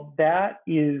while that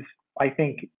is, I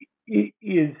think,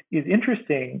 is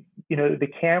interesting, the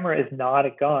camera is not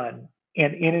a gun.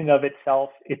 And in and of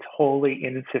itself, it's wholly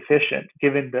insufficient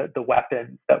given the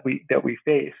weapons that we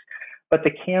face. But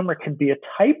the camera can be a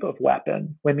type of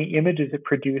weapon when the images it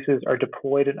produces are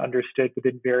deployed and understood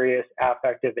within various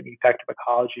affective and effective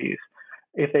ecologies,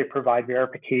 if they provide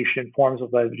verification, forms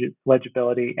of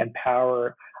legibility, and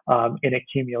power in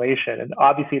accumulation. And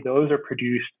obviously, those are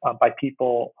produced by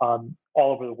people all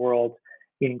over the world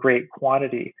in great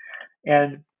quantity.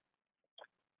 And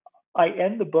I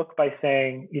end the book by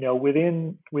saying,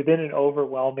 within an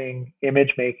overwhelming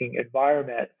image-making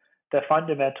environment, the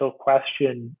fundamental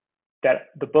question that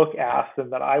the book asks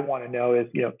and that I want to know is,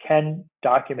 can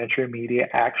documentary media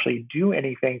actually do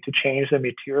anything to change the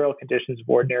material conditions of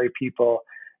ordinary people,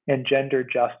 engender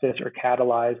justice, or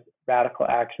catalyze radical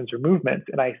actions or movements?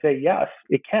 And I say, yes,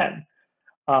 it can.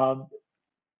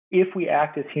 If we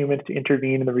act as humans to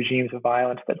intervene in the regimes of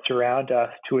violence that surround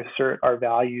us to assert our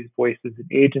values, voices,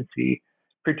 and agency,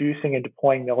 producing and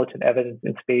deploying militant evidence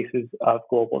in spaces of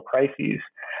global crises.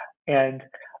 And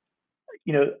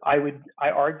I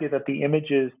argue that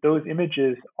those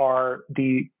images are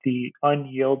the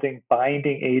unyielding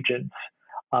binding agents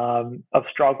of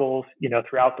struggles,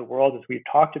 throughout the world, as we've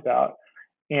talked about.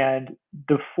 And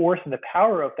the force and the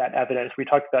power of that evidence, we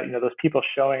talked about, those people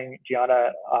showing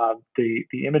Gianna the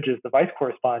images, the vice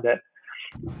correspondent,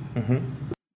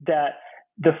 that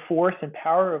the force and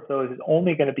power of those is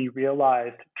only going to be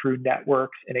realized through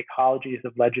networks and ecologies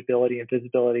of legibility and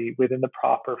visibility within the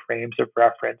proper frames of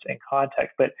reference and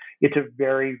context. But it's a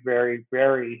very, very,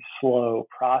 very slow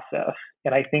process.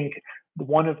 And I think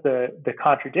one of the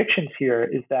contradictions here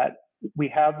is that we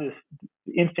have this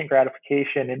instant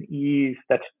gratification and ease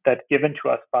that's given to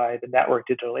us by the network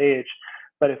digital age.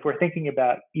 But if we're thinking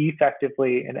about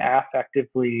effectively and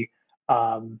affectively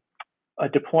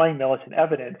deploying militant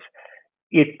evidence,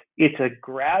 it's a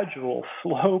gradual,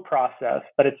 slow process,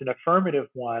 but it's an affirmative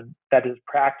one that is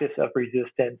practice of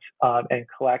resistance and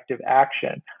collective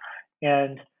action.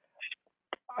 And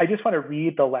I just want to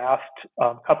read the last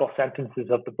couple sentences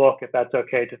of the book, if that's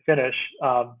okay to finish.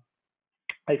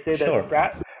 I say Sure.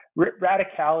 that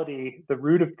radicality, the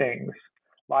root of things,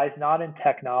 lies not in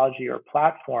technology or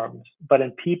platforms, but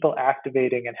in people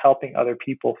activating and helping other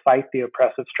people fight the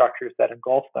oppressive structures that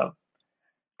engulf them.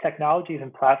 Technologies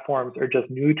and platforms are just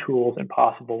new tools and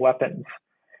possible weapons.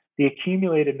 The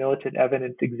accumulated militant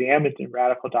evidence examined in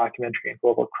radical documentary and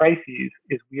global crises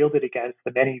is wielded against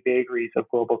the many vagaries of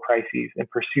global crises in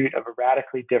pursuit of a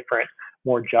radically different,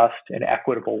 more just and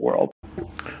equitable world.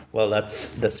 Well,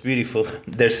 that's beautiful.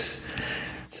 There's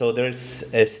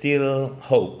still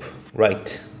hope,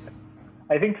 right?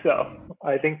 I think so.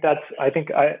 I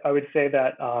would say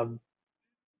that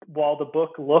while the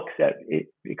book looks at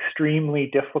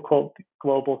extremely difficult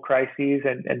global crises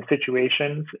and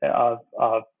situations of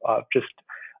just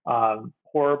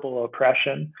horrible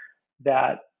oppression,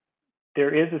 that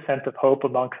there is a sense of hope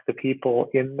amongst the people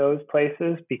in those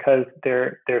places because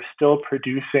they're still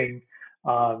producing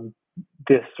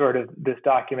this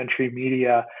documentary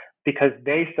media because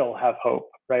they still have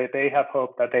hope, right? They have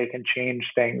hope that they can change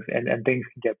things and things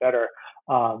can get better.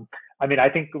 I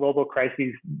think global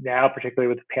crises now, particularly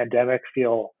with the pandemic,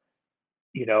 feel,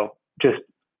 just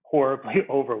horribly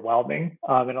overwhelming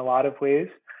in a lot of ways.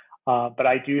 But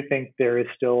I do think there is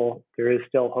still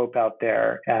hope out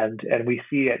there, and we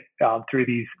see it through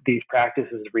these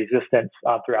practices of resistance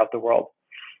throughout the world.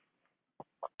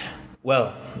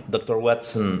 Well, Dr.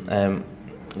 Watson,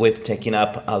 we've taken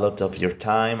up a lot of your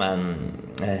time,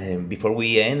 and before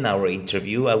we end our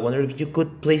interview, I wonder if you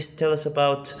could please tell us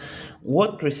about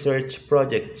what research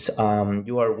projects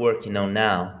you are working on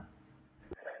now.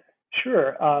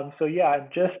 Sure. So yeah, I'm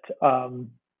just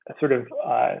sort of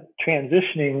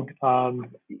transitioning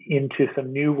into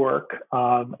some new work,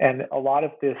 and a lot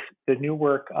of the new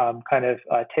work kind of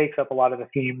takes up a lot of the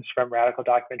themes from radical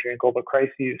documentary and global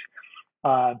crises.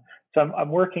 So I'm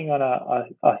working on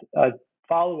a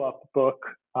follow-up book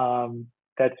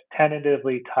that's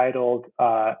tentatively titled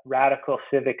Radical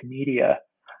Civic Media.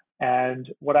 And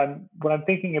what I'm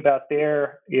thinking about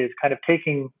there is kind of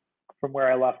taking from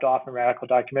where I left off in radical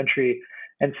documentary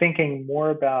and thinking more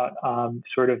about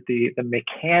sort of the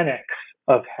mechanics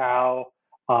of how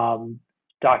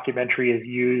documentary is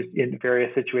used in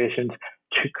various situations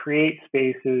to create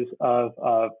spaces of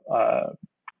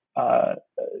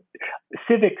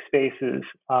civic spaces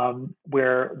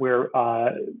where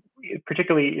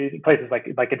particularly in places like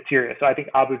in Syria. So I think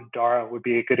Abu Dara would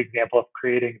be a good example of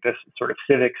creating this sort of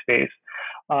civic space.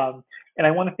 And I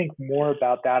want to think more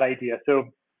about that idea.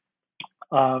 So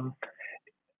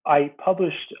I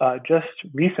published just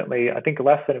recently, I think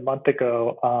less than a month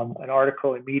ago, an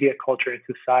article in Media, Culture, and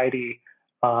Society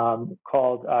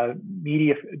called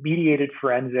Mediated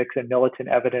Forensics and Militant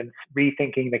Evidence,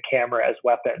 Rethinking the Camera as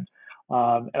Weapon.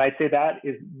 And I'd say that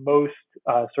is most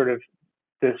sort of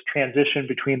this transition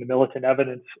between the militant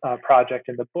evidence project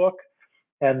and the book,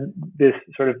 and this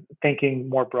sort of thinking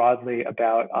more broadly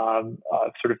about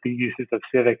sort of the uses of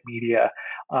civic media.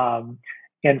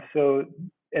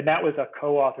 And that was a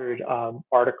co-authored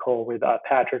article with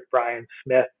Patrick Bryan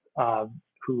Smith,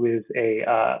 who is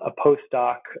a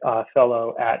postdoc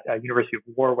fellow at University of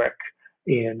Warwick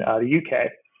in the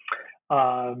UK.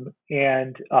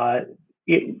 And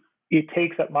it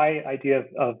takes up my idea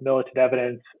of militant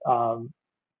evidence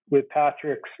with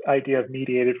Patrick's idea of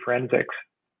mediated forensics.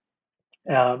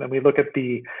 And we look at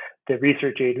the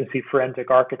research agency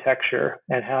Forensic Architecture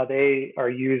and how they are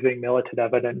using militant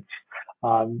evidence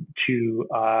to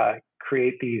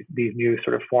create these new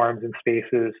sort of forms and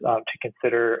spaces to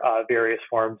consider various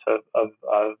forms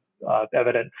of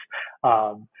evidence.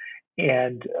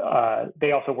 And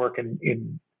they also work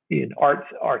in art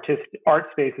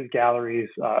spaces, galleries,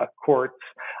 courts.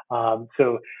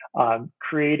 So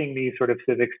creating these sort of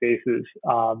civic spaces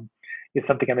is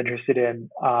something I'm interested in.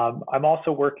 I'm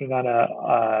also working on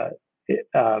a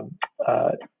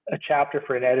chapter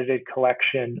for an edited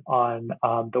collection on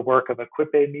the work of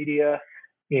Equipe Media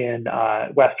in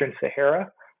Western Sahara.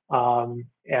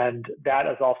 And that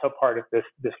is also part of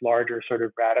this larger sort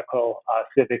of radical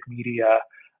civic media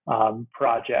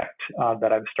project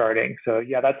that I'm starting. So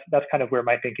yeah, that's kind of where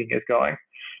my thinking is going.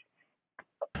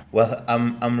 Well,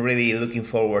 I'm really looking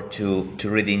forward to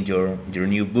reading your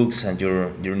new books and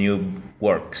your new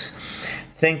works.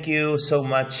 Thank you so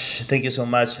much. Thank you so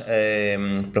much,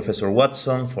 Professor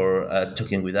Watson, for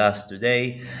talking with us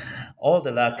today. All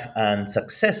the luck and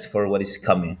success for what is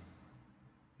coming.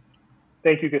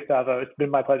 Thank you, Gustavo. It's been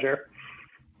my pleasure.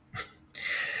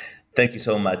 Thank you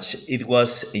so much. It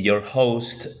was your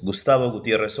host, Gustavo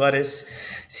Gutierrez Suarez.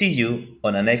 See you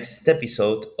on the next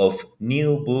episode of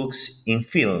New Books in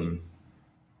Film.